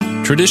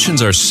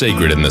Traditions are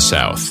sacred in the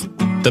South.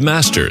 The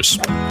Masters,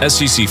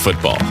 SEC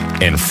football,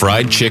 and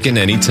fried chicken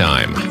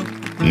anytime.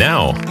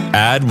 Now,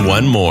 add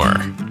one more.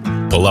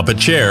 Pull up a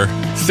chair,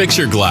 fix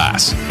your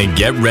glass, and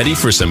get ready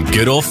for some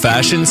good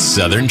old-fashioned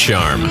Southern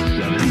charm.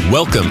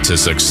 Welcome to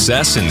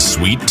Success and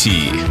Sweet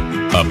Tea,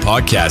 a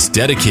podcast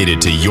dedicated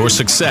to your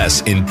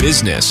success in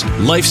business,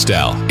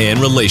 lifestyle,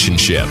 and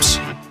relationships,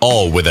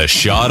 all with a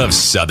shot of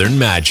Southern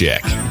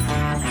magic.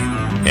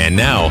 And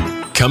now,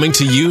 coming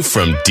to you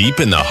from deep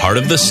in the heart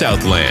of the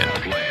Southland,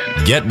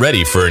 get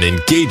ready for an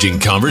engaging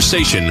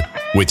conversation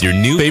with your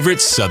new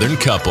favorite Southern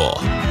couple,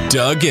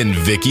 Doug and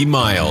Vickie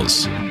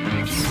Miles.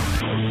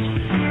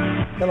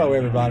 Hello,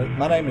 everybody.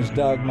 My name is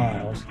Doug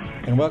Miles,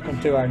 and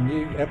welcome to our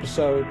new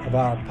episode of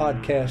our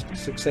podcast,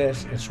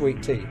 Success and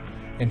Sweet Tea.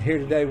 And here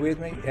today with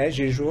me, as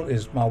usual,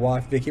 is my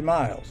wife, Vickie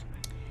Miles.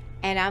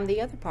 And I'm the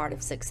other part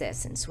of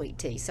Success and Sweet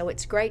Tea. So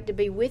it's great to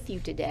be with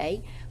you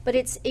today, but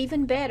it's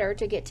even better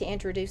to get to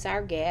introduce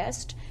our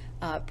guest,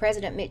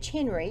 President Mitch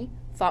Henry,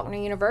 Faulkner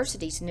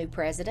University's new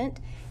president,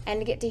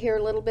 and to get to hear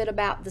a little bit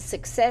about the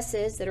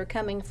successes that are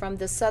coming from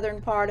the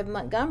southern part of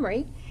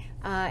Montgomery,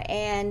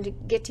 and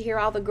get to hear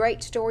all the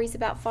great stories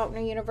about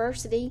Faulkner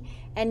University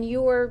and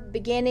your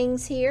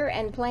beginnings here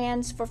and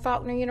plans for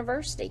Faulkner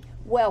University.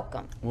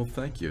 Welcome. Well,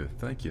 thank you.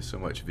 Thank you so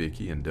much,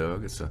 Vickie and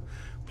Doug. It's a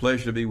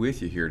pleasure to be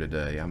with you here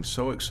today. I'm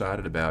so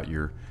excited about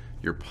your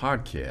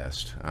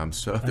podcast. I'm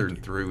Southern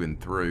through and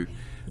through.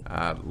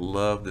 I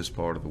love this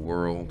part of the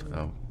world.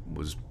 I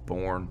was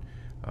born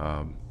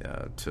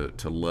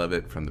to love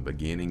it from the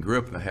beginning. Grew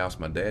up in the house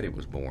my daddy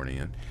was born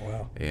in.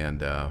 Wow.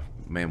 And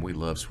man, we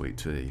love sweet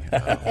tea.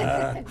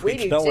 We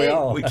do Don't we too.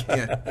 all? We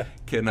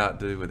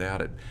cannot do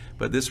without it.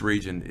 But this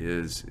region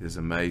is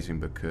amazing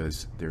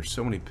because there's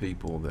so many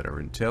people that are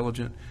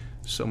intelligent,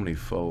 so many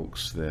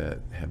folks that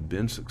have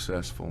been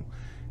successful,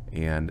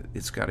 and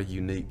it's got a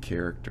unique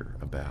character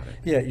about it.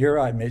 Yeah, you're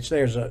right, Mitch.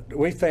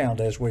 We found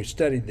as we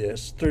studied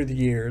this through the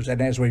years and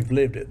as we've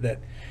lived it that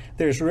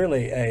there's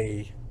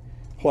really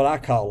what I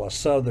call a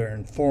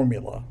Southern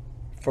formula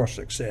for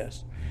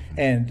success.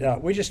 And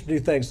we just do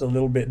things a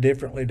little bit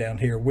differently down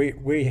here.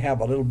 We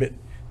have a little bit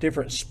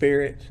different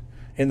spirit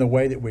in the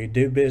way that we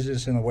do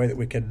business, in the way that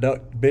we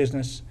conduct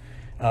business.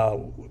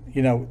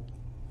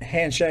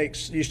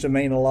 Handshakes used to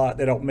mean a lot.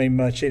 They don't mean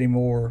much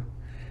anymore.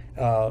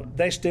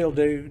 They still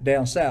do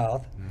down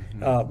south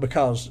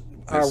because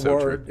our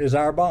word is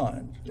our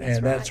bond.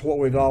 That's what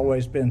we've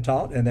always been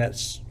taught, and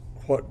that's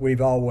what we've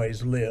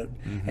always lived.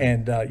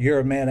 And you're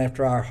a man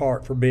after our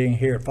heart for being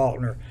here at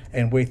Faulkner,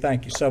 and we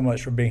thank you so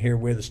much for being here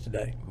with us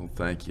today. Well,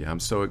 thank you. I'm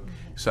so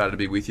excited to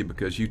be with you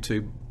because you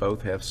two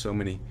both have so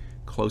many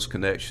close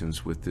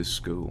connections with this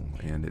school,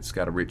 and it's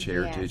got a rich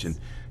heritage, Yes. and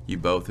you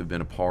both have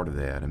been a part of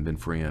that and been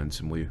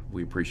friends, and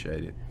we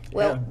appreciate it.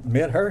 Well,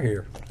 Met her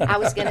here. I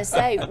was going to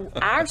say,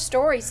 our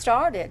story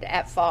started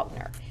at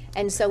Faulkner,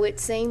 and so it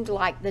seemed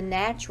like the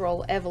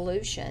natural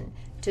evolution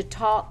to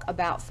talk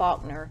about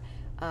Faulkner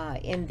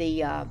in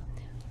the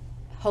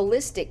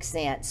holistic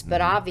sense,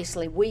 but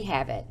obviously we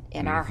have it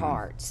in our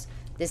hearts.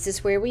 This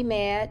is where we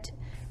met.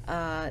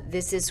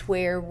 This is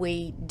where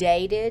we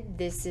dated.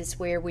 This is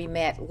where we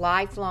met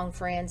lifelong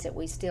friends that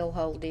we still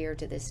hold dear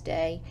to this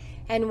day.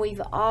 And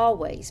we've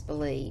always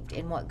believed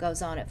in what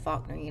goes on at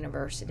Faulkner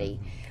University.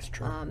 That's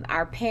true.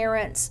 Our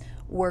parents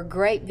were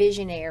great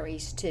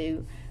visionaries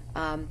to,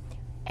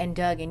 and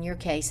Doug, in your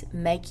case,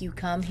 make you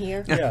come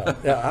here. Yeah.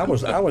 I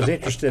was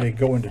interested in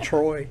going to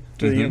Troy,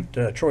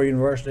 to Troy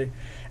University,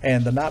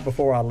 and the night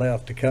before I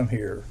left to come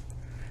here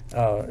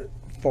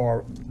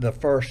for the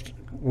first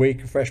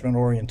week of freshman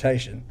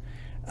orientation,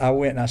 I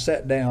went and I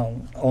sat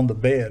down on the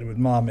bed with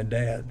Mom and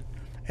Dad,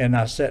 and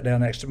I sat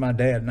down next to my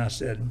dad and I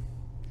said,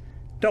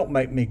 "Don't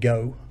make me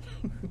go.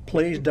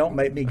 Please don't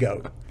make me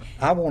go.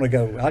 I want to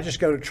go. I just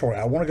go to Troy.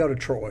 I want to go to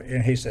Troy."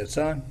 And he said,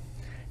 "Son,"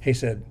 he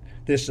said,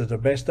 "this is the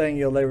best thing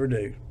you'll ever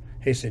do."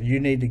 He said, "You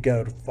need to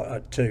go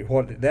to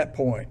what at that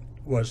point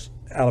was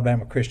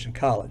Alabama Christian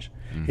College."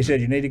 He said,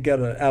 "You need to go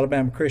to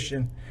Alabama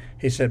Christian."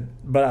 He said,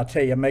 "But I'll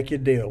tell you, I make you a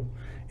deal.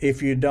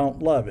 If you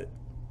don't love it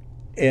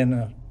in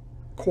a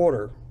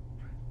quarter,"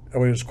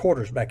 or it was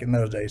quarters back in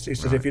those days. He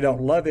said, "If you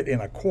don't love it in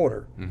a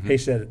quarter," he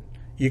said,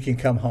 "you can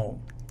come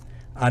home."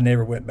 I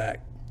never went back.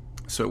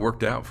 So it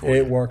worked out for you.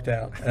 It worked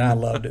out, and I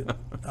loved it.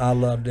 I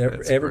loved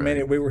every great.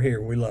 minute we were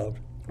here. We loved.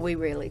 We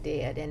really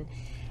did.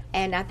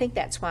 And I think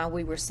that's why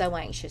we were so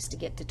anxious to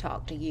get to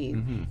talk to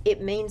you.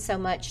 It means so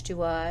much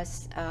to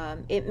us.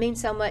 It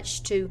means so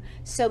much to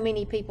so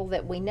many people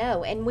that we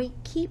know. And we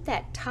keep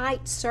that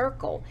tight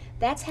circle.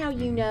 That's how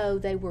you know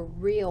they were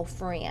real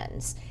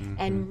friends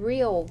and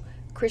real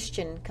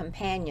Christian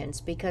companions,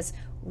 because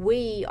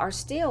we are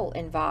still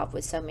involved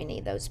with so many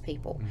of those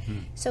people.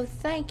 So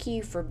thank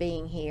you for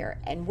being here.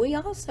 And we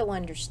also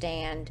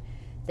understand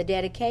the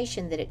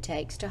dedication that it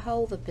takes to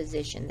hold the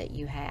position that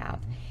you have.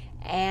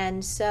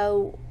 And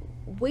so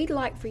we'd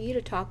like for you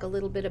to talk a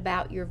little bit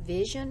about your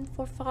vision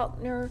for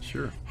Faulkner,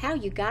 Sure. how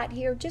you got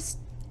here, just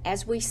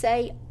as we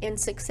say in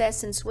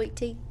Success and Sweet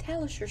Tea,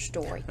 tell us your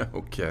story.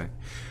 Okay.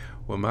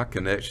 Well, my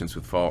connections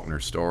with Faulkner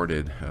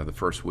started the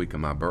first week of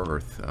my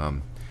birth.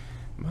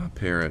 My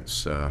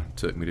parents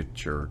took me to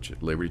church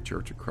at Liberty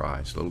Church of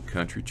Christ, a little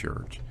country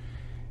church.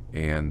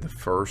 And the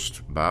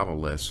first Bible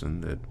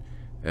lesson that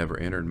ever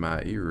entered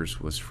my ears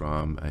was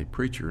from a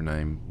preacher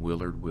named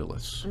Willard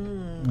Willis.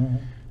 Mm-hmm.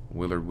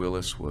 Willard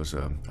Willis was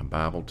a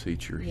Bible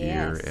teacher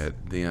here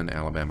at then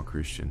Alabama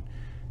Christian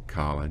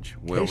College.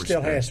 He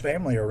still has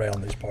family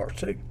around these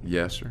parts too.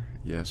 Yes, sir.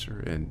 Yes,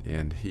 sir.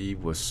 And he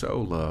was so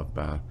loved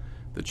by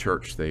the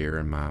church there,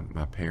 and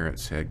my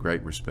parents had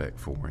great respect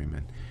for him.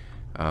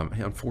 And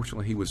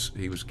unfortunately, he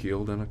was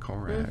killed in a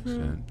car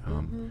accident,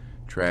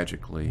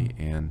 tragically.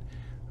 And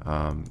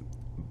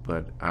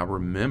but I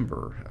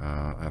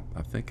remember,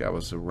 I think I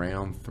was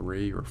around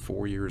 3 or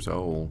 4 years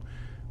old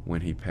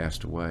when he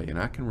passed away, and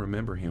I can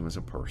remember him as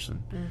a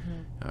person.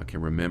 I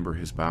can remember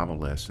his Bible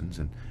lessons,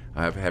 and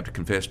I have to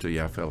confess to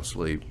you, I fell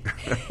asleep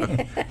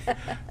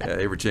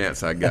every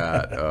chance I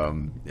got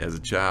as a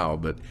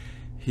child. But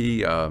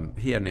he had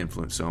an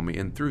influence on me,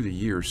 and through the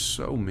years,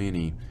 so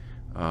many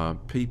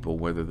people,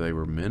 whether they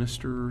were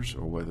ministers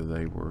or whether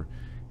they were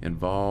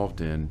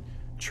involved in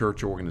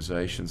church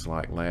organizations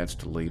like Lads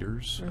to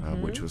Leaders,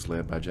 which was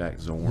led by Jack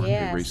Zorn,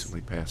 who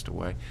recently passed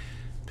away.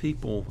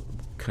 People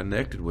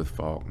connected with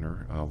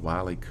Faulkner,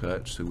 Wiley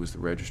Cutts, who was the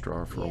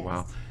registrar for a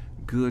while,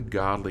 good,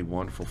 godly,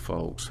 wonderful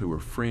folks who were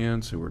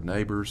friends, who were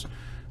neighbors,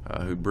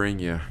 who bring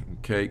you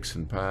cakes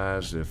and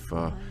pies if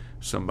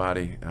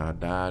somebody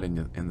died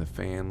in the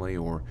family,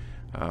 or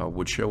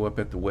would show up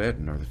at the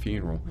wedding or the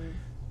funeral.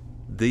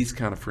 These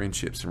kind of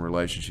friendships and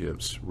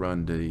relationships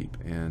run deep,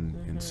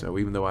 and so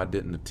even though I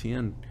didn't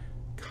attend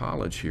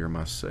college here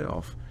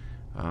myself,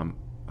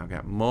 I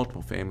got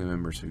multiple family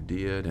members who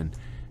did, and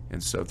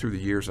so through the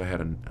years I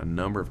had a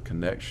number of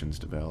connections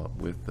develop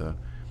with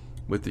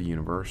the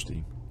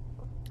university.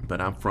 But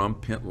I'm from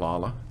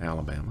Pentlala,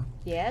 Alabama.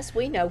 Yes,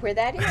 we know where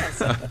that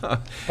is.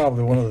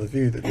 Probably one of the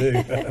few that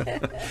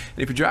do.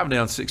 If you're driving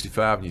down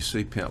 65 and you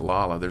see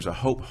Pentlala, there's a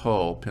Hope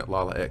Hull,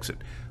 Pentlala exit.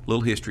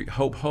 Little history.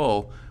 Hope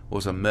Hull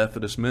was a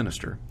Methodist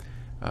minister,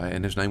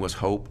 and his name was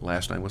Hope,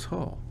 last name was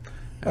Hull.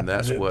 And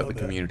that's what the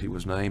community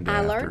was named after.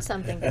 I learned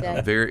something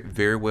today. Very,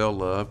 very well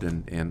loved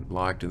and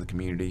liked in the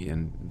community,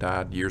 and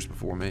died years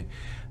before me.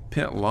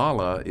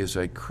 Pentlala is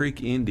a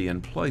Creek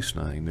Indian place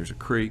name. There's a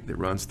creek that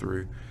runs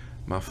through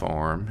my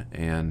farm,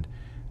 and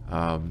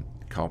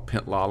called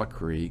Pentlala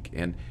Creek.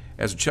 And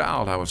as a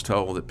child, I was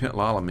told that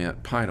Pentlala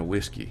meant pint of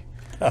whiskey.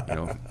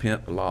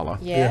 Pentlala.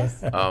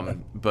 Yes.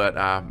 But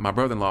my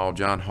brother-in-law,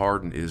 John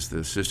Harden, is the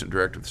assistant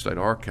director of the State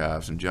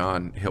Archives, and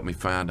John helped me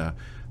find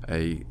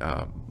a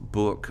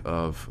book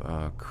of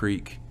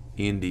Creek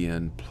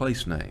Indian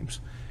place names.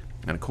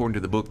 And according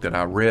to the book that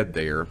I read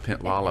there,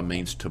 Pentlala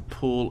means to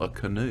pull a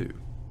canoe.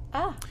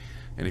 Ah.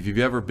 And if you've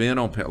ever been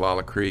on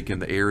Pentlala Creek in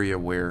the area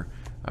where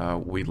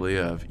we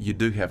live, you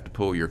do have to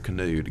pull your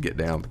canoe to get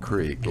down the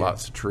creek.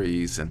 Lots of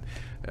trees and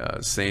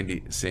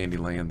sandy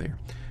land there.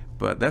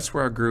 But that's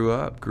where I grew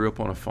up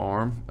on a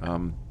farm.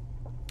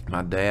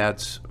 My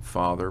dad's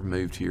father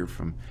moved here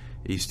from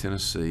East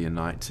Tennessee in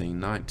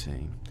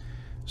 1919.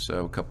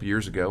 So a couple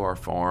years ago, our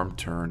farm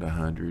turned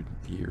 100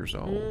 years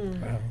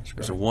old. Wow, It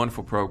was a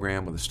wonderful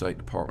program with the State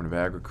Department of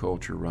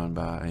Agriculture, run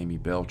by Amy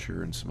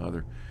Belcher and some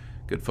other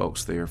good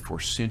folks there, for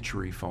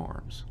Century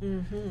Farms.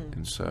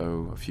 And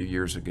so a few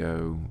years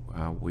ago,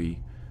 we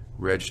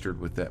registered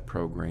with that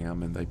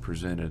program, and they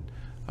presented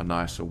a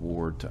nice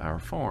award to our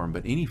farm.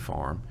 But any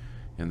farm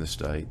in the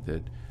state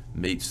that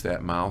meets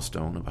that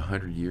milestone of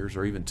 100 years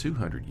or even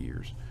 200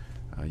 years,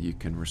 you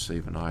can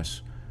receive a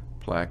nice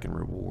plaque and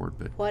reward.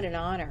 But What an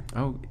honor.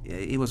 oh,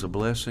 it was a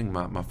blessing.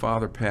 My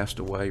father passed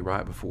away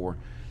right before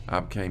I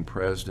became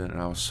president, and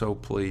I was so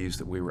pleased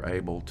that we were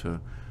able to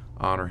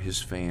honor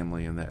his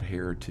family and that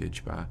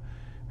heritage by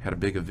had a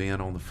big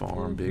event on the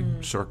farm, big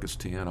circus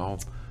tent, all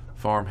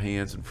farm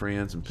hands and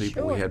friends and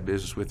people we had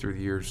business with through the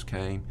years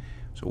came.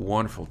 It's a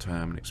wonderful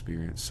time and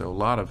experience. So a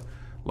lot of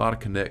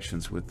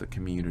connections with the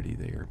community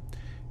there,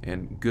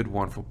 and good,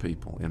 wonderful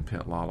people in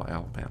Pentlala,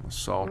 Alabama,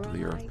 salt of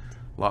the earth.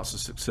 Lots of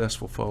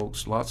successful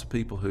folks, lots of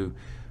people who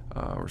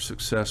are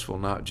successful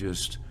not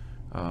just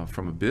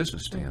from a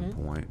business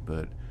standpoint,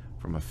 but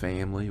from a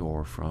family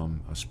or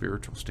from a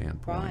spiritual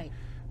standpoint.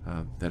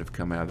 That have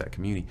come out of that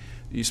community.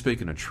 You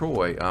speaking of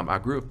Troy, I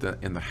grew up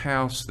in the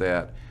house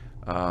that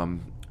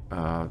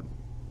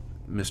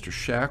Mr.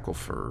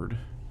 Shackelford,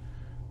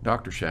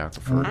 Dr.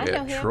 Shackelford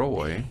at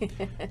Troy,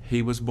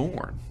 he was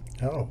born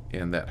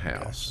in that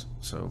house.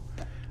 So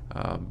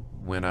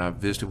when I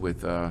visited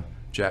with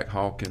Jack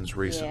Hawkins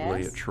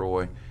recently at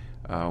Troy,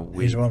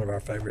 he's one of our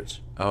favorites.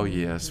 Oh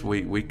yes,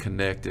 we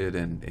connected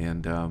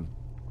and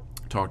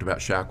talked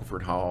about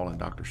Shackelford Hall and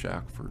Dr.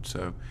 Shackelford.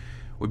 So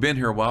we've been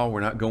here a while.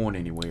 We're not going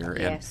anywhere.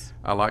 And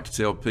I like to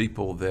tell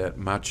people that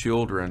my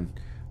children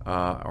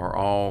are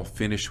all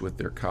finished with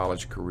their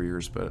college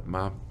careers, but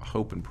my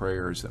hope and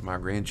prayer is that my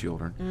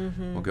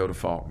grandchildren will go to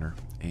Faulkner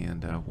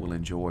and will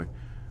enjoy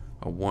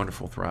a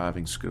wonderful,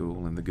 thriving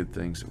school and the good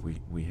things that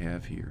we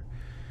have here.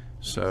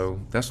 So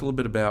that's a little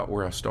bit about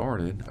where I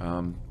started.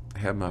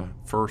 had my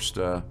first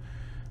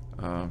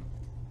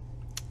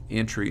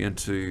entry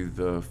into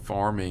the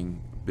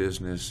farming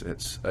business at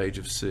the age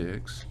of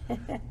 6.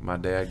 My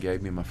dad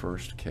gave me my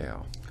first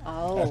cow.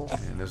 Oh.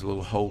 And there's a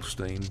little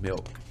Holstein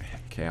milk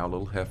cow,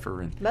 little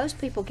heifer, and Most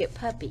people get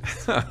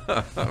puppies.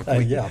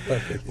 Yeah,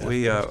 perfect.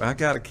 Yeah. I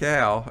got a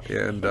cow,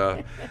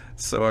 and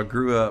so I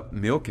grew up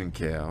milking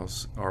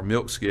cows. Our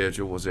milk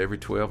schedule was every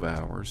 12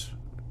 hours,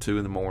 2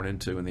 in the morning,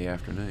 2 in the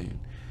afternoon.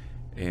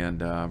 And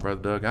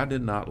Brother Doug, I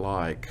did not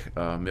like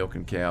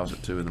milking cows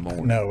at 2 in the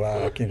morning. No,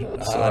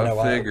 So I know.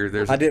 I figured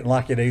there's I didn't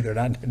like it either, and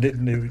I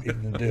didn't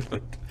even do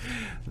it.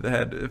 They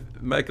had to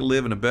make a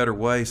living a better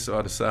way, so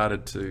I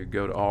decided to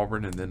go to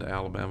Auburn and then to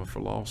Alabama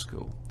for law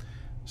school.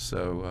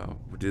 So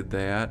we did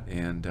that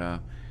and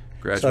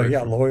graduated. So you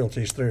got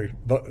loyalties through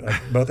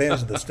both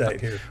ends of the state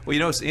here.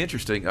 Well, it's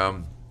interesting.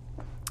 I'm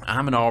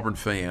an Auburn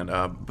fan,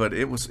 but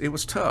it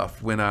was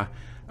tough when I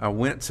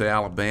went to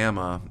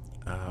Alabama.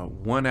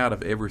 1 out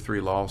of every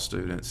 3 law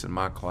students in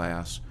my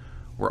class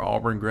were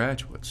Auburn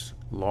graduates.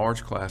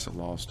 Large class of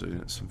law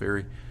students, some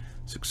very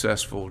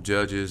successful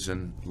judges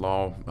and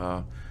law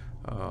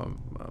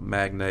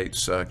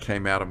magnates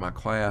came out of my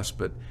class.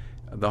 But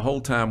the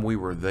whole time we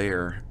were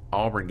there,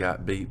 Auburn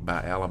got beat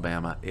by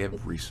Alabama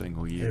every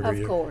single year.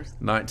 Of course.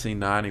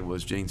 1990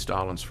 was Gene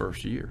Stallings'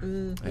 first year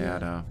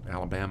at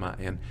Alabama,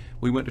 and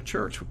we went to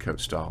church with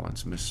Coach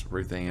Stallings, Miss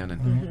Ruth Ann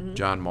and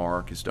John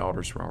Mark. His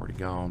daughters were already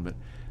gone,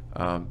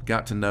 but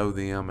got to know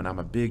them, and I'm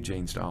a big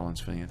Gene Stallings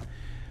fan.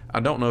 I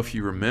don't know if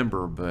you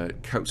remember,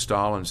 but Coach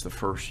Stallings, the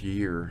first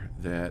year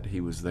that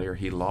he was there,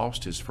 he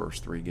lost his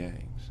first 3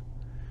 games.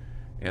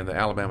 And the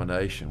Alabama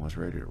Nation was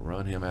ready to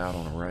run him out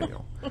on a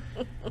rail.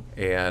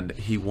 And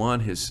he won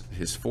his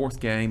 4th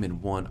game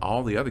and won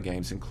all the other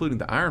games, including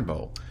the Iron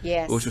Bowl,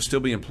 Yes. which was still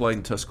being played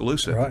in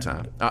Tuscaloosa at the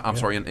time. I'm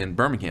sorry, in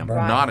Birmingham,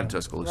 not in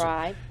Tuscaloosa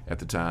Right. at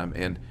the time.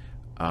 And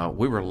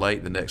we were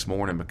late the next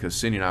morning because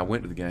Cindy and I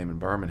went to the game in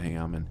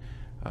Birmingham,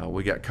 and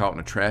we got caught in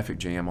a traffic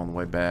jam on the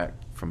way back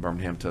from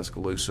Birmingham to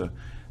Tuscaloosa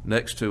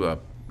next to a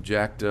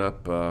jacked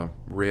up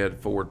red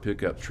Ford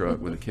pickup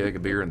truck with a keg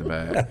of beer in the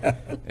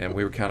back. And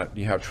we were kind of,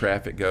 how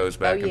traffic goes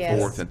back and yes.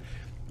 forth. And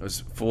it was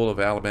full of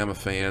Alabama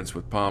fans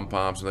with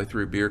pom-poms, and they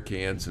threw beer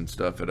cans and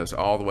stuff at us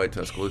all the way to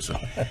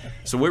Tuscaloosa.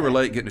 So we were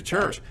late getting to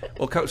church.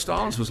 Well, Coach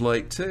Stallings was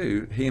late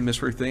too. He and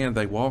Miss Ruth Ann,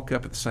 they walk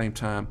up at the same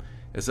time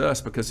as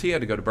us because he had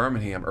to go to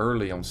Birmingham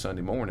early on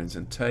Sunday mornings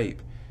and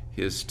tape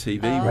his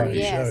TV radio.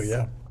 yes. So,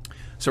 yeah.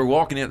 So we're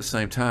walking in at the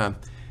same time,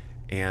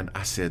 and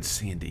I said,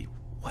 Cindy,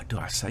 what do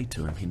I say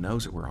to him? He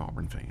knows that we're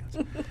Auburn fans.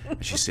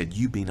 And she said,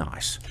 you be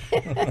nice.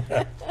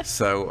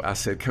 So I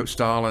said, Coach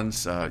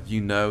Stallings, you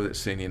know that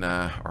Cindy and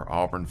I are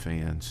Auburn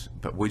fans,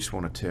 but we just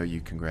want to tell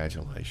you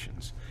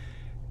congratulations.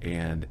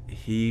 And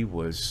he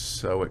was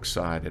so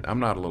excited. I'm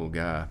not a little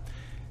guy.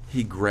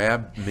 He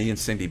grabbed me and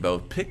Cindy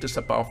both, picked us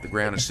up off the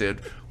ground and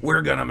said,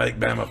 we're going to make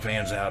Bama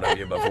fans out of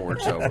you before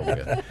it's over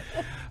with.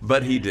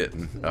 But he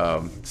didn't.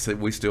 So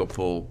we still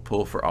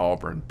pull for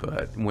Auburn.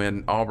 But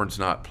when Auburn's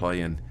not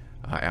playing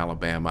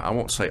Alabama, I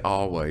won't say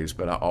always,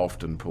 but I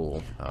often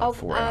pull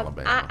for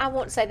Alabama. I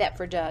won't say that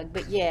for Doug,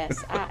 but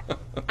yes,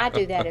 I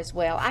do that as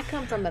well. I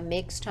come from a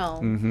mixed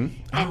home,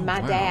 and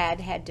my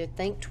dad had to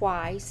think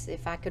twice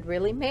if I could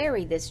really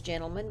marry this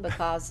gentleman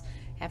because,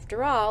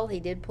 after all, he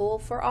did pull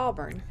for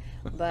Auburn.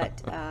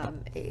 But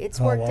it's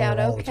worked out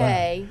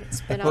okay.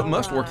 It's been Well, all it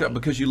must work out right.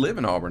 because you live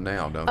in Auburn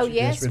now, don't Oh, you?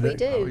 yes, we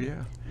do. Oh,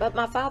 yeah. But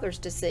my father's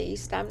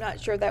deceased. I'm not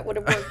sure that would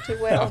have worked too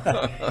well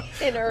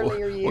in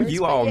earlier years. Well,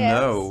 you but all yes.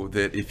 know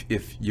that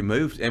if you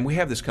moved, and we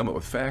have this come up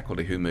with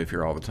faculty who move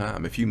here all the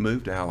time, if you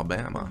move to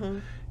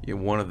Alabama,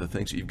 one of the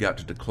things that you've got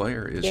to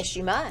declare is, Yes,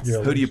 you must. Yeah.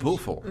 who do you pull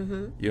for?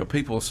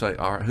 People will say,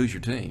 all right, who's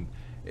your team?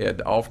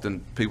 And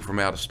often people from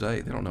out of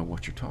state, they don't know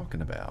what you're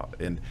talking about.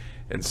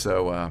 And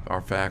so our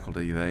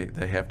faculty,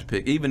 they have to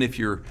pick. Even if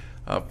you're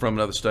from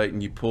another state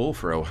and you pull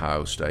for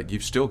Ohio State,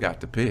 you've still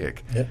got to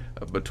pick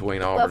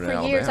between Auburn Well, and for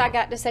Alabama. years I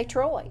got to say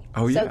Troy.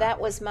 Oh, yeah. So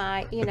that was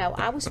my,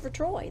 I was for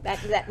Troy.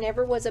 That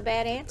never was a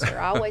bad answer.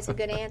 Always a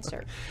good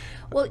answer.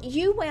 Well,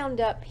 you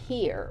wound up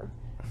here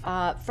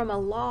from a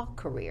law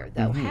career,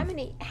 though. How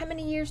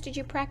many years did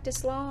you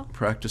practice law?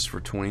 Practiced for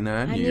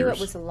 29 years. I knew it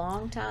was a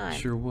long time.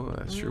 Sure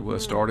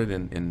was. Started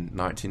in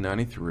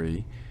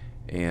 1993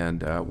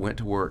 and went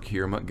to work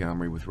here in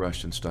Montgomery with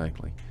Rushton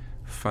Stakely.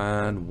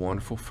 Fine,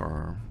 wonderful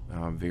firm,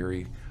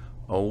 very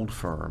old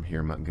firm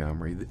here in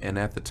Montgomery, and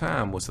at the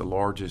time was the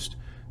largest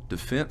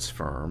defense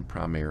firm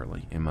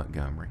primarily in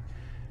Montgomery,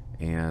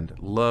 and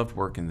loved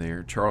working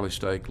there. Charlie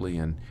Stakely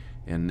and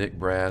Nick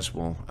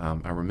Braswell,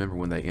 I remember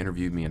when they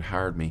interviewed me and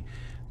hired me,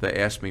 they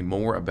asked me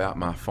more about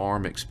my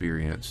farm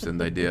experience than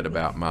they did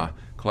about my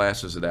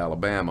classes at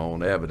Alabama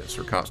on evidence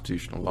or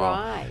constitutional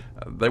law. Right.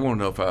 They want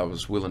to know if I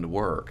was willing to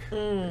work.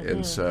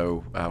 And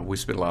so we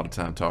spent a lot of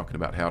time talking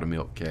about how to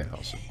milk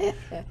cows,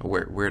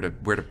 where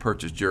to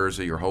purchase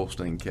Jersey or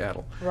Holstein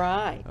cattle.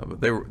 Right.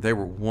 But they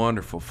were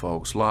wonderful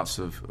folks, lots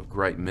of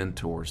great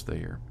mentors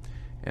there.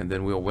 And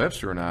then Will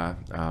Webster and I,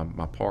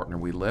 my partner,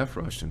 we left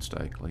Rushton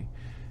Stakely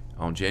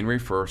on January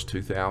 1st,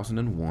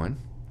 2001.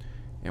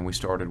 and we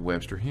started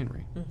Webster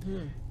Henry.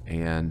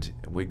 And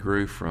we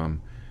grew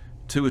from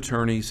 2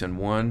 attorneys and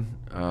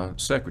 1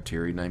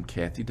 secretary named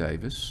Kathy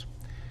Davis.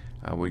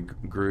 We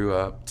grew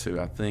up to,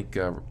 I think,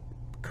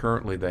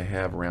 currently they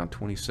have around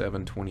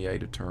 27,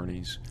 28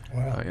 attorneys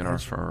in our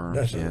firm.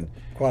 That's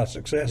quite a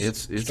success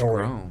It's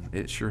story. grown.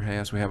 It sure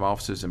has. We have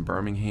offices in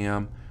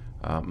Birmingham,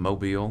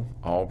 Mobile,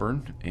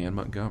 Auburn, and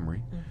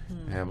Montgomery.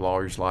 We have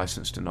lawyers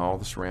licensed in all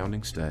the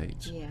surrounding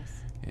states. Yes.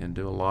 And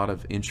do a lot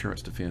of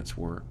insurance defense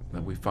work.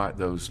 We fight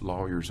those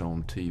lawyers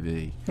on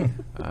TV,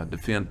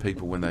 defend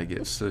people when they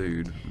get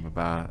sued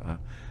by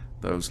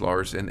those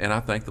lawyers. And I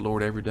thank the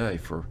Lord every day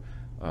for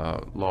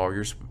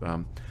lawyers.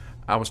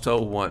 I was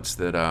told once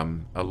that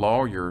a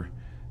lawyer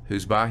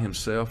who's by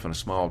himself in a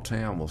small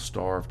town will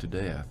starve to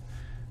death,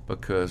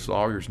 because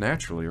lawyers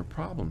naturally are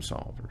problem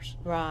solvers.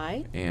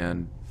 Right.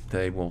 And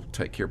they will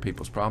take care of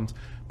people's problems.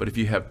 But if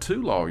you have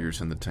 2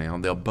 lawyers in the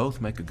town, they'll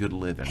both make a good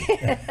living.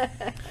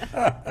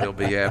 They'll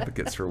be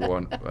advocates for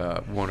one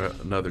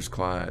another's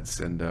clients.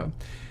 And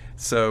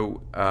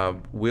so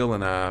Will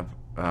and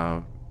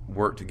I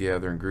worked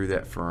together and grew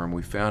that firm.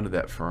 We founded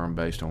that firm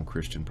based on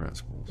Christian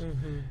principles.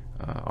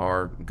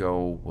 Our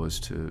goal was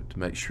to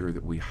make sure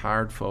that we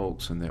hired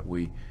folks and that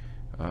we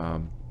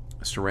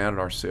surrounded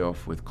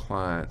ourselves with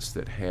clients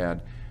that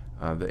had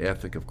the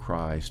ethic of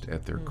Christ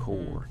at their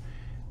core.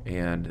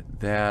 And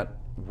that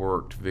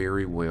worked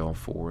very well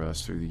for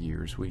us through the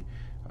years. We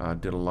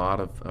did a lot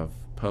of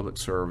public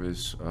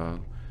service,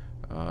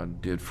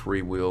 did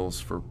free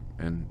wills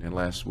and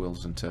last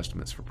wills and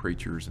testaments for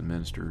preachers and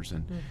ministers,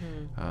 and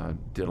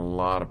did a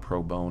lot of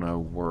pro bono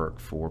work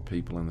for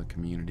people in the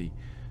community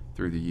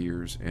through the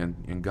years.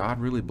 And God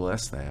really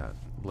blessed us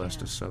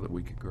so that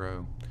we could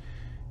grow.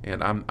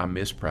 And I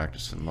miss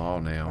practicing law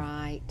now.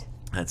 Right.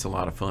 That's a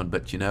lot of fun.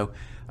 But,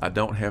 I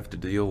don't have to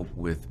deal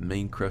with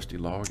mean, crusty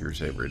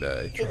lawyers every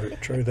day.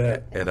 True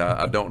that. And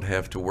I don't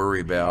have to worry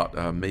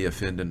about me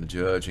offending the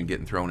judge and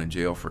getting thrown in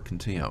jail for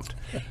contempt.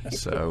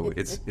 So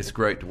it's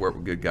great to work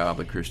with good,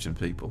 godly Christian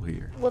people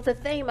here. Well, the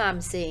theme I'm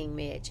seeing,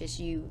 Mitch,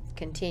 as you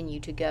continue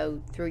to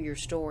go through your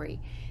story,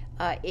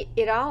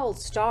 it all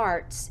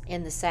starts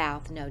in the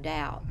South, no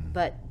doubt,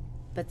 but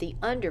the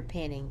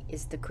underpinning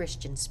is the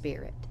Christian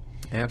spirit.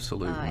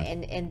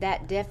 Absolutely. And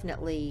that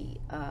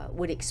definitely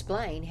would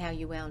explain how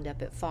you wound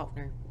up at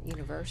Faulkner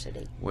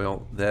University.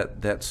 Well,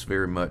 that's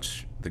very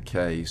much the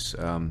case.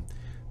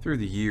 Through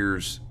the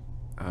years,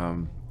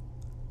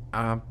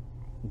 I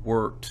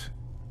worked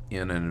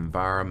in an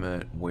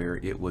environment where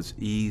it was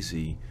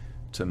easy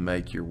to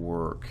make your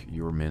work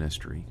your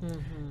ministry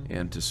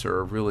and to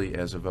serve really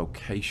as a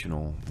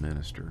vocational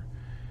minister,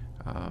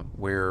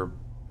 where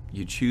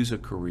you choose a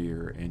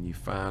career and you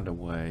find a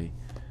way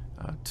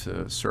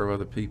to serve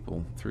other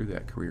people through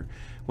that career.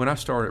 When I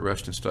started at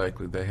Rushton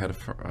Stakely, they had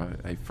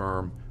a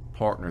firm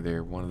partner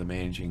there. One of the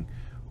managing,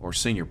 or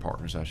senior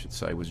partners, I should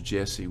say, was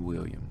Jesse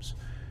Williams.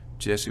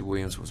 Jesse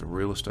Williams was a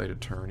real estate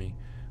attorney,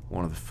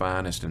 one of the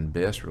finest and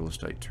best real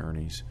estate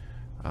attorneys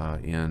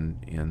in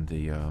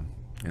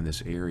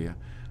this area.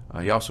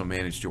 He also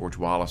managed George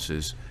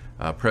Wallace's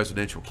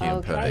presidential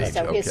campaign. Okay,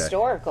 so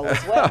historical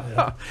as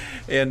well.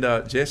 And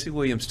Jesse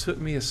Williams took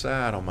me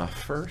aside on my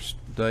first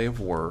day of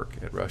work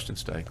at Rushton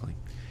Stakely,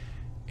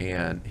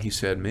 and he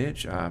said,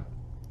 "Mitch,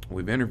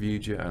 we've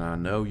interviewed you, and I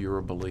know you're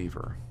a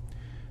believer."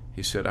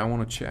 He said, "I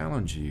want to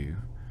challenge you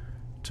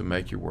to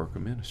make your work a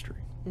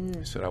ministry."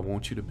 He said, "I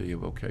want you to be a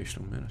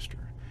vocational minister."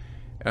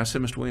 And I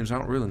said, "Mr. Williams, I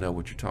don't really know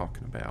what you're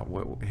talking about.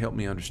 Help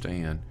me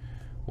understand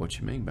what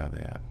you mean by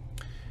that."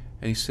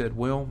 And he said,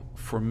 "Well,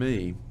 for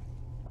me,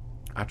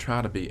 I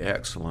try to be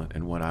excellent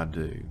in what I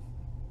do.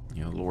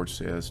 The Lord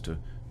says to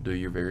do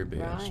your very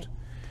best." Right.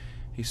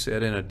 He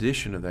said, in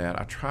addition to that,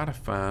 I try to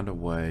find a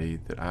way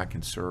that I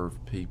can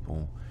serve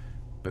people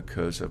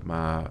because of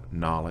my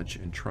knowledge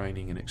and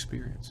training and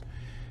experience.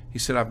 He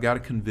said, I've got a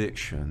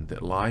conviction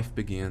that life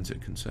begins at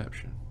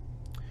conception.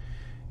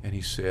 And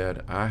he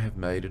said, I have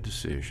made a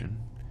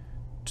decision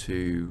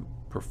to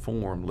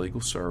perform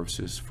legal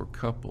services for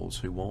couples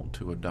who want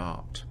to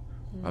adopt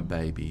a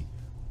baby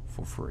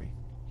for free.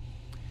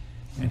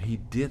 And he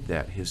did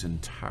that his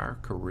entire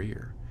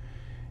career.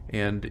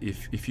 And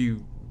if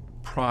you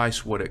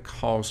price what it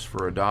costs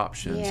for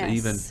adoptions, Yes.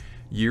 even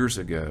years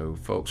ago,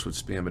 folks would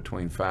spend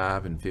between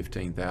 $5,000 and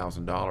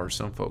 $15,000.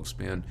 Some folks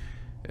spend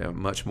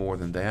much more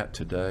than that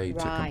today to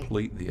Right.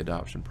 complete the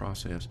adoption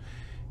process.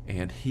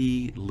 And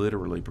he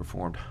literally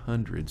performed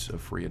hundreds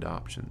of free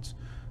adoptions.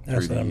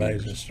 That's through an the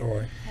amazing years.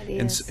 story. That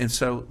And, is. and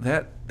so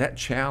that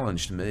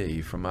challenged me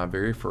from my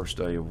very first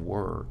day of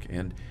work.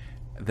 And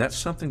that's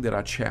something that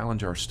I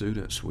challenge our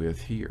students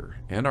with here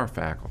and our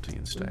faculty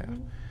and staff.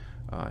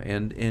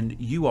 And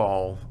you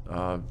all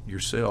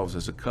yourselves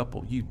as a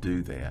couple, you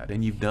do that,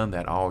 and you've done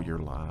that all your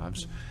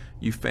lives.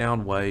 You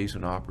found ways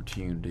and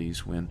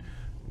opportunities when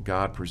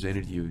God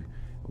presented you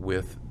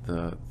with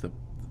the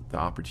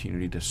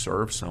opportunity to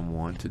serve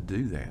someone to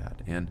do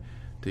that and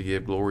to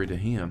give glory to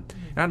Him.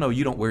 And I know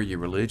you don't wear your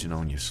religion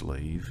on your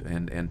sleeve,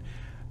 and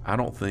I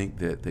don't think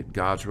that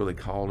God's really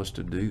called us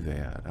to do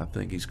that. I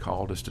think He's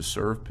called us to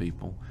serve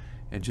people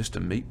and just to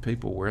meet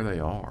people where they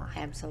are.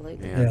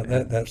 Absolutely.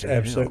 Yeah, that's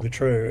absolutely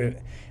true.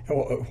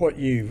 And what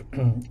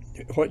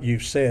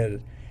you've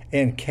said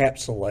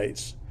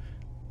encapsulates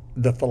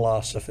the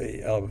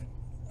philosophy of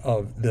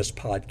this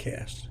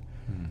podcast.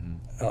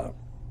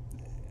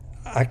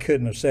 I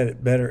couldn't have said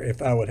it better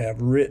if I would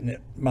have written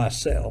it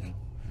myself.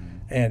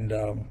 And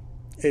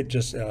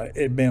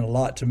it meant a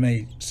lot to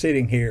me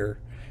sitting here,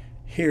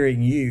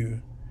 hearing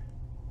you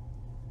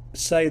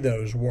say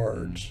those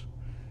words,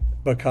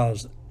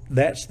 because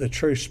that's the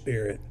true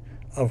spirit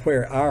of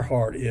where our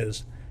heart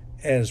is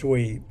as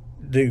we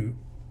do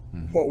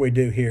what we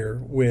do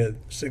here with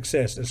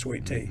Success and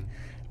Sweet Tea.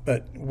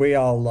 But we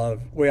all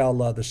love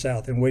the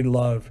South, and we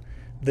love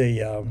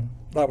the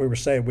like we were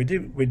saying, we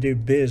do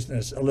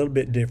business a little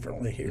bit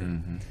differently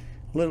here,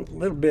 a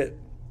little bit,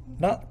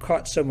 not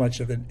quite so much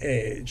of an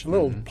edge, a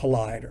little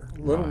politer,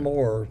 a little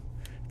more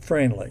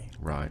friendly,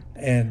 Right.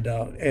 and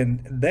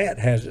that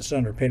has its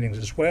underpinnings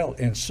as well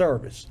in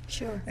service.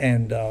 Sure.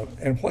 And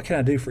what can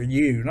I do for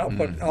you? Not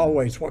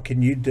what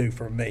can you do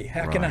for me?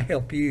 How can I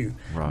help you?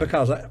 Right.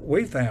 Because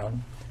we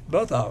found,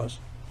 both of us,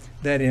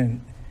 that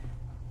in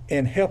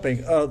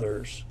helping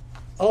others,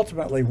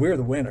 ultimately we're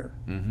the winner.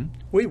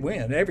 We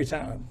win every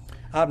time.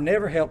 I've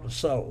never helped a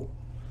soul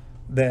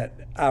that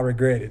I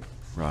regretted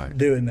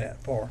doing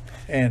that for.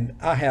 And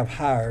I have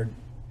hired,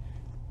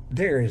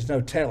 there is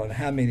no telling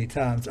how many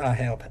times I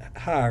have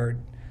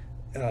hired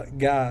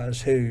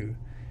guys who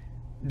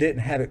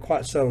didn't have it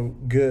quite so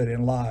good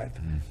in life.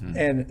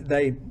 And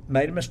they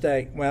made a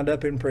mistake, wound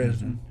up in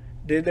prison,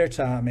 did their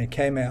time, and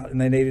came out,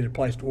 and they needed a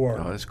place to work.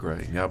 Oh, that's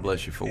great. God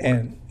bless you for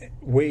it.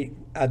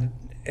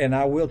 And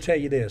I will tell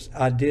you this: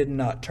 I did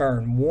not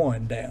turn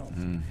one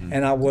down,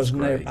 and I was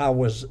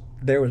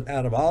there was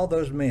out of all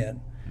those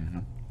men,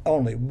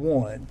 only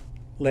one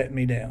let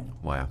me down.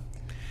 Wow.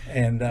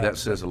 And that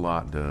says a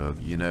lot, Doug.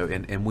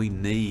 And we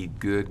need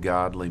good,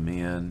 godly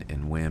men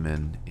and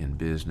women in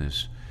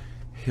business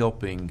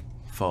helping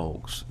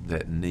folks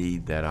that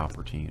need that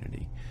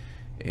opportunity.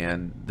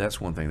 And that's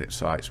one thing that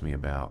excites me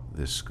about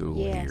this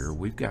school here.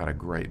 We've got a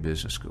great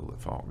business school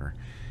at Faulkner.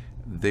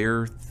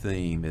 Their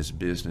theme is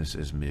business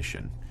as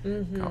mission,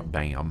 called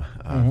BAM.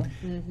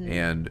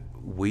 And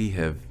we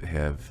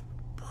have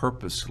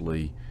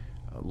purposely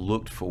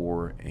looked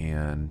for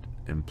and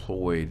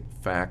employed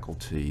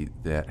faculty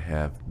that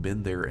have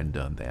been there and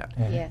done that.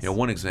 Yes.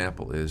 One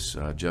example is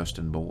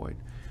Justin Boyd.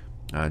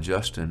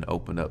 Justin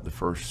opened up the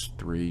first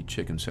 3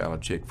 chicken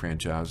salad chick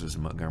franchises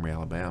in Montgomery,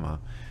 Alabama.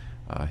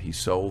 He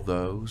sold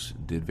those,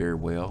 did very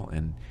well,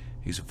 and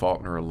he's a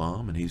Faulkner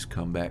alum, and he's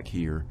come back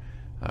here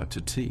to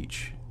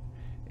teach.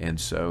 And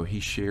so he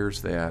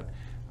shares that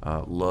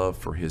love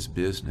for his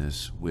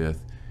business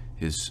with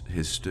his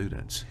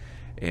students.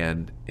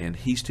 And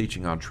he's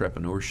teaching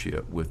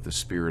entrepreneurship with the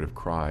Spirit of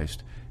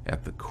Christ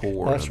at the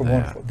core that's of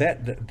that. wonderful.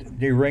 That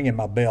you're ringing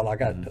my bell.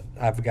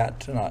 I've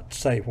got to not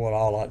say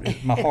what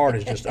my heart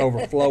is just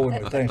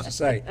overflowing with things to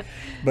say.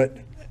 But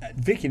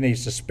Vickie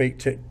needs to speak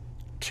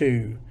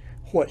to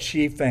what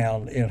she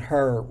found in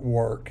her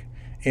work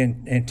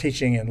in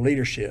teaching and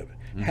leadership.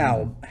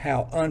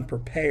 How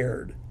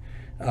unprepared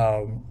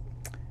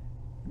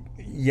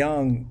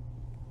young,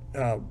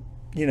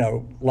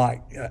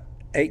 like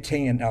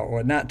 18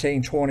 or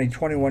 19, 20,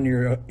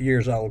 21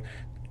 years old,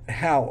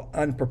 how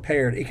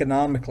unprepared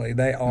economically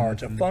they are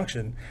to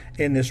function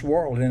in this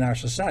world, in our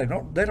society.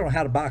 They don't know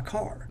how to buy a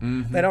car.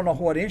 They don't know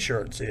what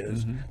insurance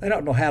is. They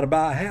don't know how to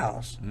buy a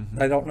house.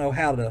 They don't know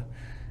how to,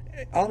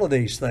 all of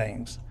these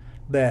things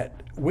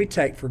that we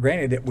take for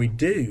granted that we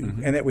do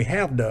and that we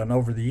have done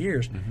over the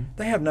years,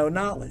 they have no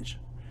knowledge.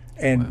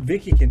 And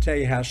Vickie can tell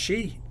you how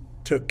she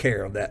took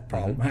care of that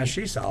problem, how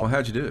she solved it. Well,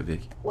 how'd you do it,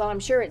 Vickie? Well, I'm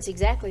sure it's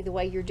exactly the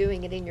way you're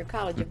doing it in your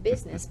College of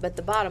Business, but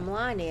the bottom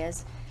line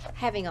is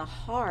having a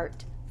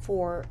heart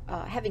for,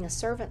 having a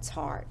servant's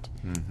heart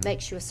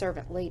makes you a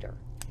servant leader.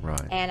 Right.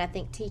 And I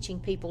think teaching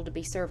people to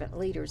be servant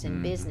leaders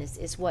in business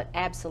is what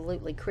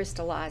absolutely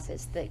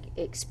crystallizes the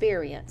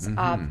experience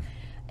of,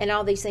 and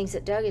all these things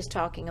that Doug is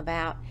talking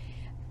about.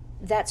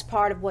 That's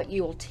part of what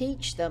you'll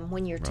teach them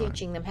when you're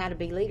teaching them how to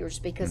be leaders,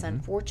 because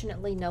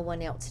unfortunately no one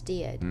else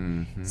did.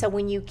 So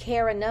when you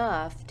care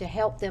enough to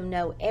help them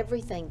know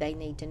everything they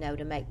need to know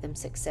to make them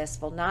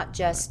successful, not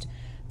just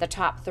the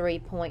top 3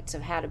 points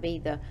of how to be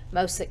the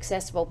most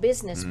successful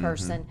business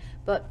person,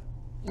 but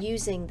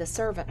using the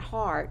servant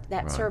heart,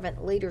 that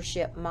servant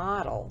leadership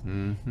model.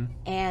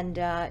 And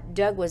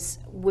Doug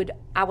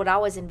I would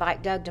always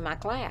invite Doug to my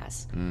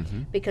class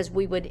because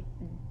we would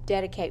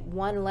dedicate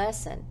one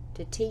lesson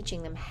to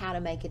teaching them how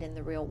to make it in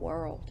the real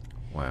world.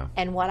 Wow.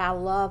 And what I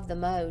love the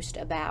most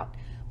about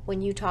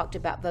when you talked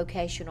about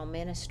vocational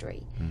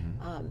ministry,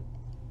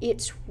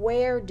 it's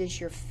where does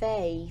your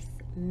faith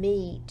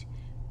meet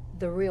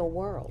the real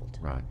world?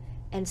 Right.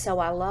 And so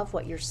I love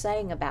what you're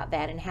saying about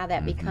that and how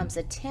that becomes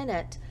a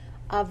tenet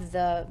of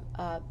the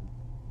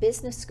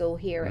business school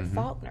here at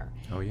Faulkner.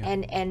 Oh, yeah.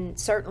 And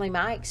certainly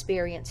my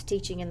experience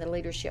teaching in the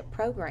leadership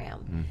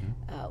program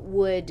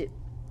would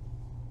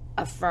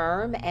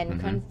affirm and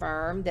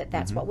confirm that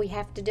that's what we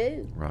have to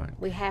do. Right.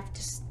 We have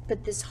to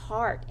put this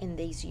heart in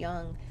these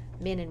young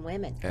men and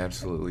women.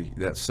 Absolutely.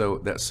 That's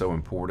so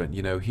important.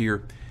 You know,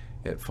 here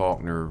at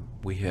Faulkner,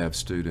 we have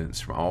students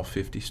from all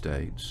 50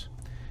 states,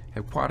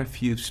 have quite a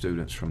few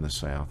students from the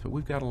South, but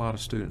we've got a lot of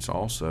students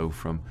also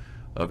from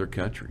other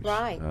countries.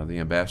 Right. The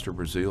ambassador of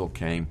Brazil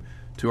came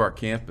to our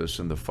campus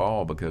in the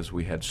fall because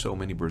we had so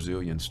many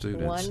Brazilian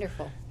students.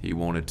 Wonderful. He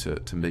wanted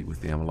to meet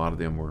with them. A lot of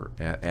them were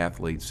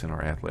athletes in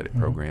our athletic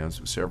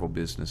programs, several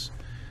business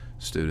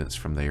students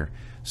from there.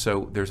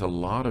 So there's a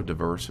lot of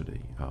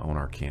diversity on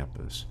our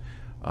campus.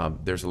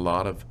 There's a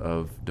lot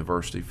of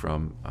diversity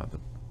from the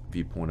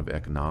viewpoint of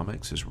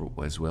economics as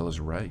well as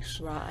race.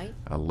 Right.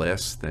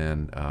 Less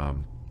than,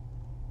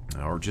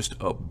 or just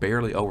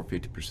barely over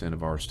 50%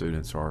 of our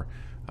students are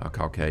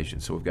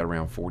Caucasian. So we've got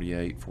around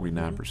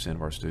 49%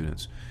 of our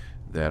students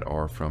that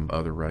are from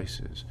other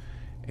races.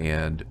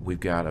 And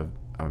we've got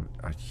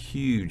a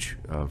huge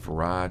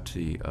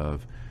variety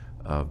of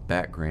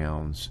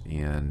backgrounds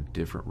in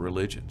different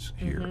religions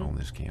here on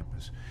this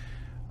campus.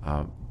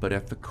 But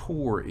at the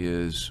core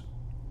is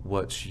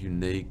what's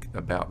unique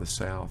about the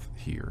South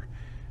here.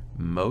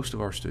 Most of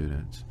our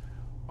students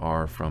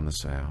are from the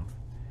South.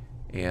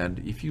 And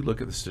if you look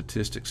at the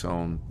statistics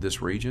on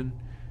this region,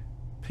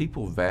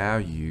 people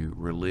value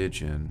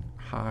religion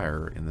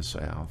higher in the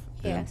South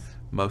than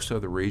most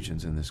other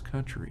regions in this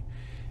country.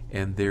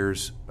 And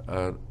there's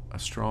a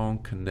strong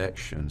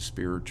connection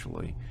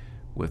spiritually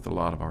with a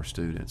lot of our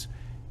students.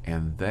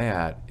 And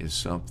that is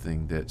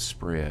something that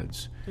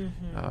spreads.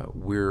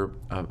 We're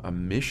a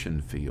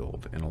mission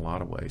field in a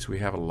lot of ways. We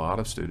have a lot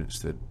of students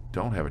that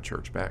don't have a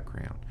church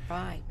background.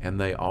 Right. And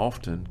they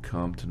often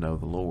come to know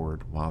the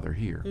Lord while they're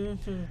here.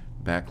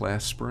 Back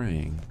last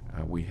spring,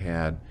 we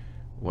had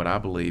what I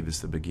believe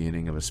is the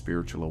beginning of a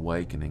spiritual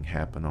awakening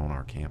happen on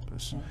our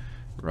campus.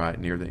 Right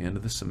near the end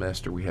of the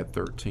semester, we had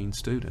 13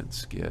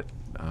 students get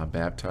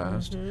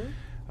baptized.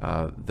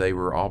 They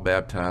were all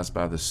baptized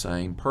by the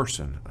same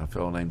person, a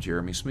fellow named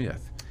Jeremy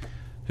Smith,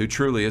 who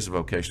truly is a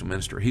vocational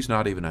minister. He's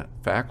not even a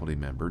faculty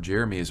member.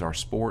 Jeremy is our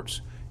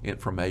sports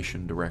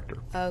information director.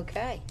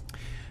 Okay.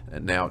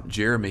 Now,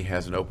 Jeremy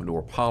has an open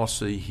door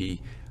policy.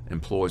 He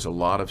employs a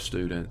lot of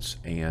students,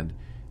 and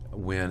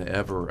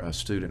whenever a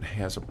student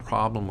has a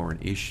problem or an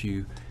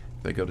issue,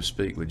 they go to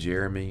speak with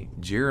Jeremy.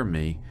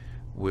 Jeremy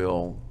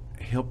will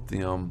help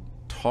them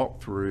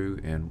talk through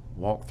and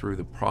walk through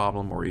the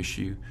problem or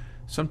issue.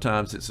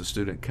 Sometimes it's a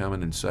student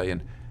coming and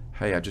saying,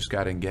 hey, I just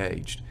got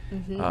engaged.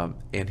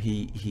 And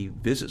he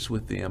visits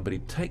with them, but he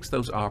takes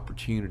those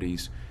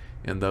opportunities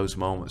in those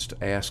moments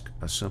to ask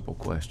a simple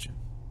question.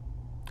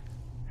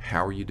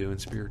 How are you doing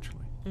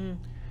spiritually?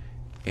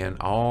 And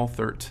all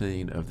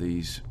 13 of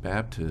these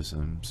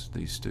baptisms,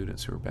 these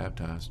students who were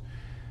baptized,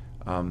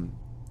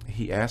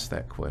 he asked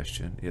that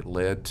question. It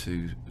led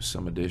to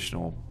some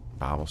additional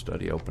Bible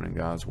study, opening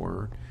God's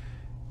Word.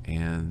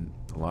 And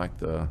like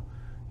the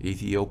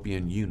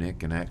Ethiopian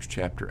eunuch in Acts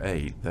chapter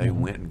 8, they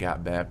went and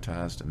got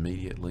baptized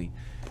immediately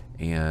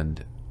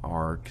and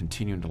are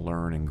continuing to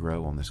learn and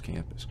grow on this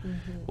campus.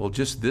 Well,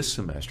 just this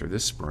semester,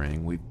 this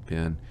spring, we've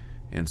been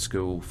in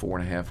school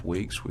 4.5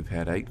 weeks. We've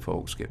had 8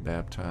 folks get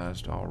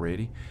baptized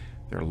already.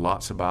 There are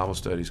lots of Bible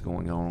studies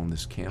going on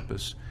this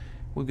campus.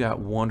 We've got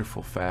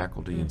wonderful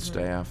faculty and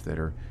staff that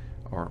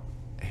are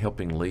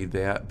helping lead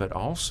that, but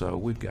also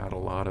we've got a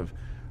lot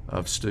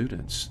of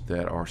students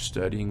that are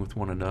studying with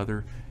one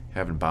another,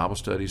 having Bible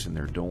studies in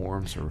their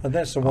dorms or and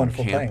that's the on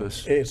wonderful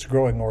campus. thing. It's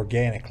growing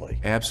organically.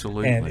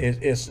 Absolutely. And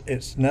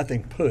it's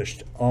nothing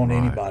pushed on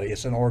anybody.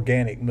 It's an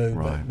organic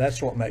movement. Right.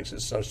 That's what makes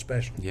it so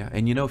special. Yeah,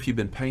 and you know, if you've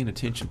been paying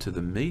attention to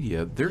the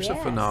media, there's a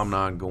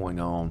phenomenon going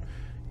on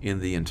in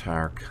the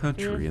entire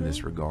country in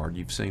this regard.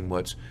 You've seen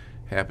what's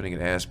happening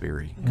at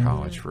Asbury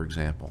College, for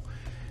example.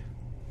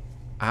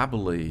 I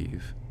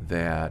believe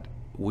that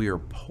we are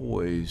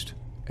poised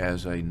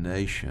as a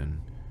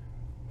nation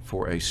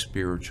for a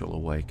spiritual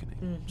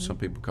awakening. Some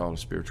people call it a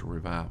spiritual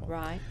revival.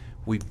 Right.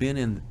 We've been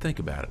in, think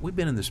about it, we've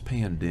been in this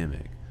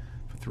pandemic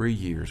for 3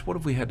 years. What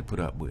have we had to put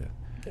up with?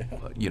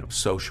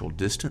 Social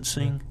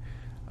distancing,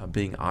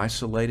 being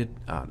isolated,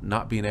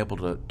 not being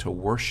able to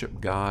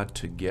worship God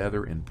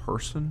together in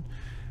person,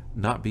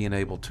 not being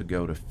able to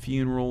go to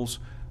funerals,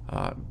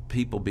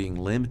 people being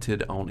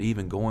limited on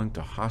even going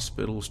to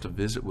hospitals to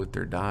visit with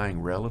their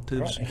dying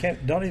relatives.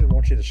 Right. Don't even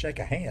want you to shake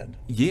a hand.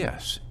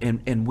 Yes,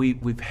 and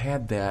we've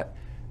had that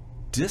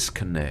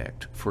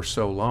disconnect for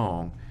so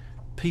long.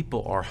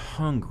 People are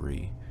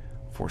hungry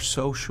for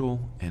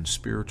social and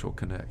spiritual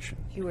connection.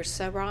 You were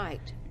so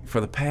right.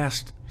 For the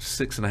past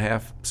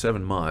 6.5,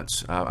 7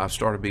 months, I've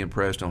started being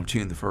president on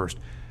June the 1st.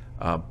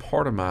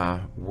 Part of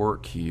my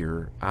work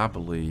here, I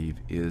believe,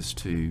 is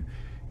to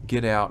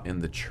get out in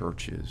the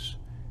churches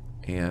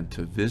and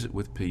to visit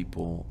with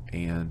people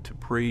and to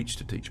preach,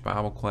 to teach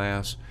Bible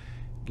class,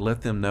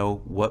 let them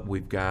know what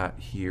we've got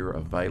here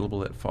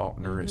available at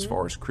Faulkner as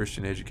far as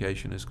Christian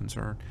education is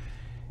concerned.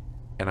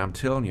 And I'm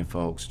telling you,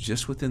 folks,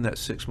 just within that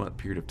 6-month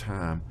period of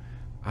time,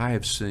 I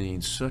have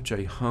seen such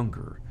a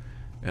hunger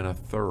and a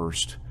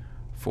thirst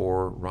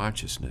for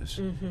righteousness.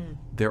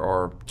 There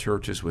are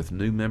churches with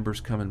new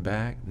members coming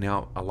back.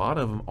 Now, a lot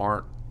of them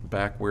aren't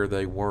back where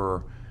they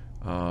were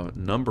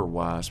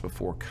number-wise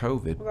before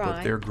COVID,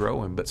 but they're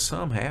growing. But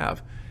some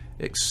have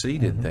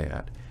exceeded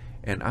that.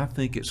 And I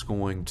think it's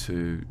going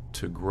to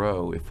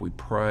grow if we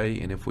pray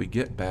and if we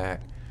get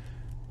back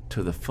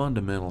to the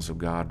fundamentals of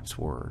God's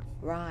Word.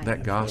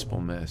 That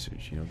gospel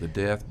message, the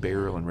death,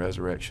 burial, and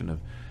resurrection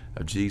of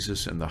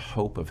Jesus and the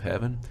hope of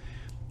heaven.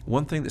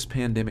 One thing this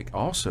pandemic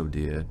also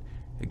did,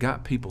 it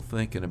got people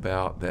thinking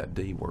about that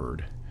D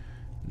word,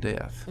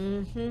 death.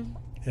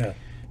 Yeah.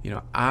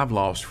 I've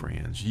lost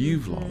friends.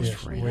 You've lost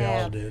friends. We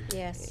all did.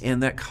 Yes.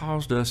 And that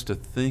caused us to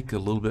think a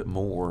little bit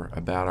more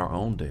about our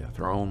own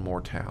death, our own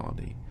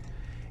mortality.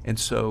 And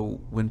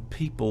so when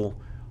people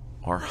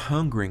are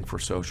hungering for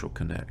social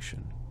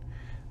connection,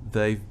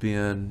 they've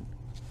been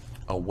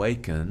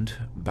awakened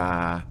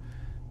by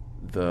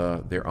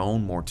their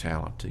own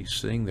mortality,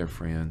 seeing their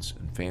friends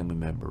and family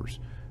members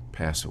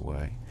pass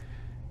away.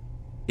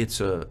 It's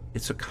a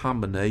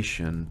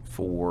combination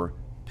for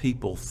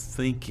people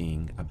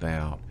thinking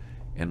about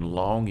and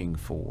longing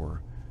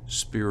for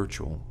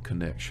spiritual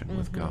connection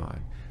with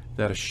God.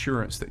 That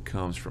assurance that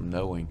comes from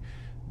knowing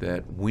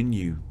that when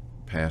you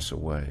pass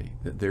away,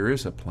 that there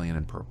is a plan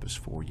and purpose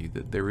for you,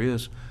 that there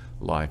is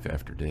life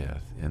after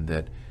death, and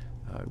that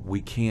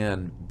we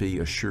can be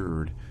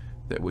assured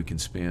that we can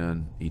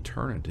spend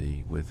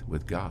eternity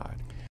with God.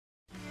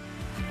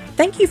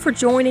 Thank you for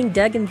joining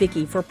Doug and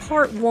Vickie for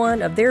part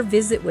 1 of their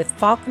visit with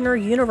Faulkner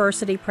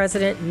University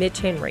President Mitch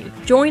Henry.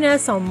 Join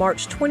us on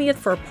March 20th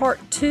for part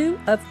 2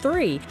 of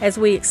 3 as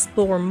we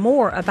explore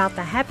more about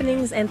the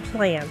happenings and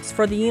plans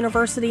for the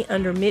university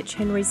under Mitch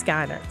Henry's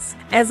guidance.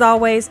 As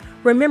always,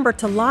 remember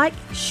to like,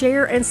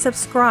 share, and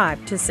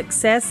subscribe to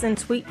Success and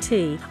Sweet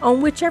Tea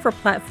on whichever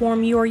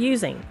platform you are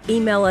using.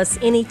 Email us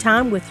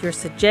anytime with your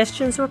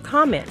suggestions or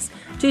comments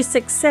to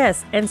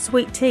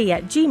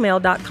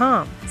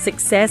successandsweettea@gmail.com.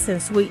 Success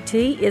and Sweet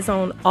Tea is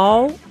on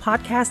all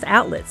podcast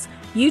outlets,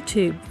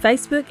 YouTube,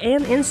 Facebook,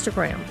 and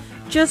Instagram.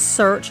 Just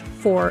search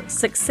for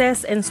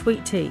Success and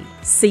Sweet Tea.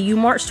 See you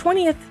March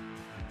 20th.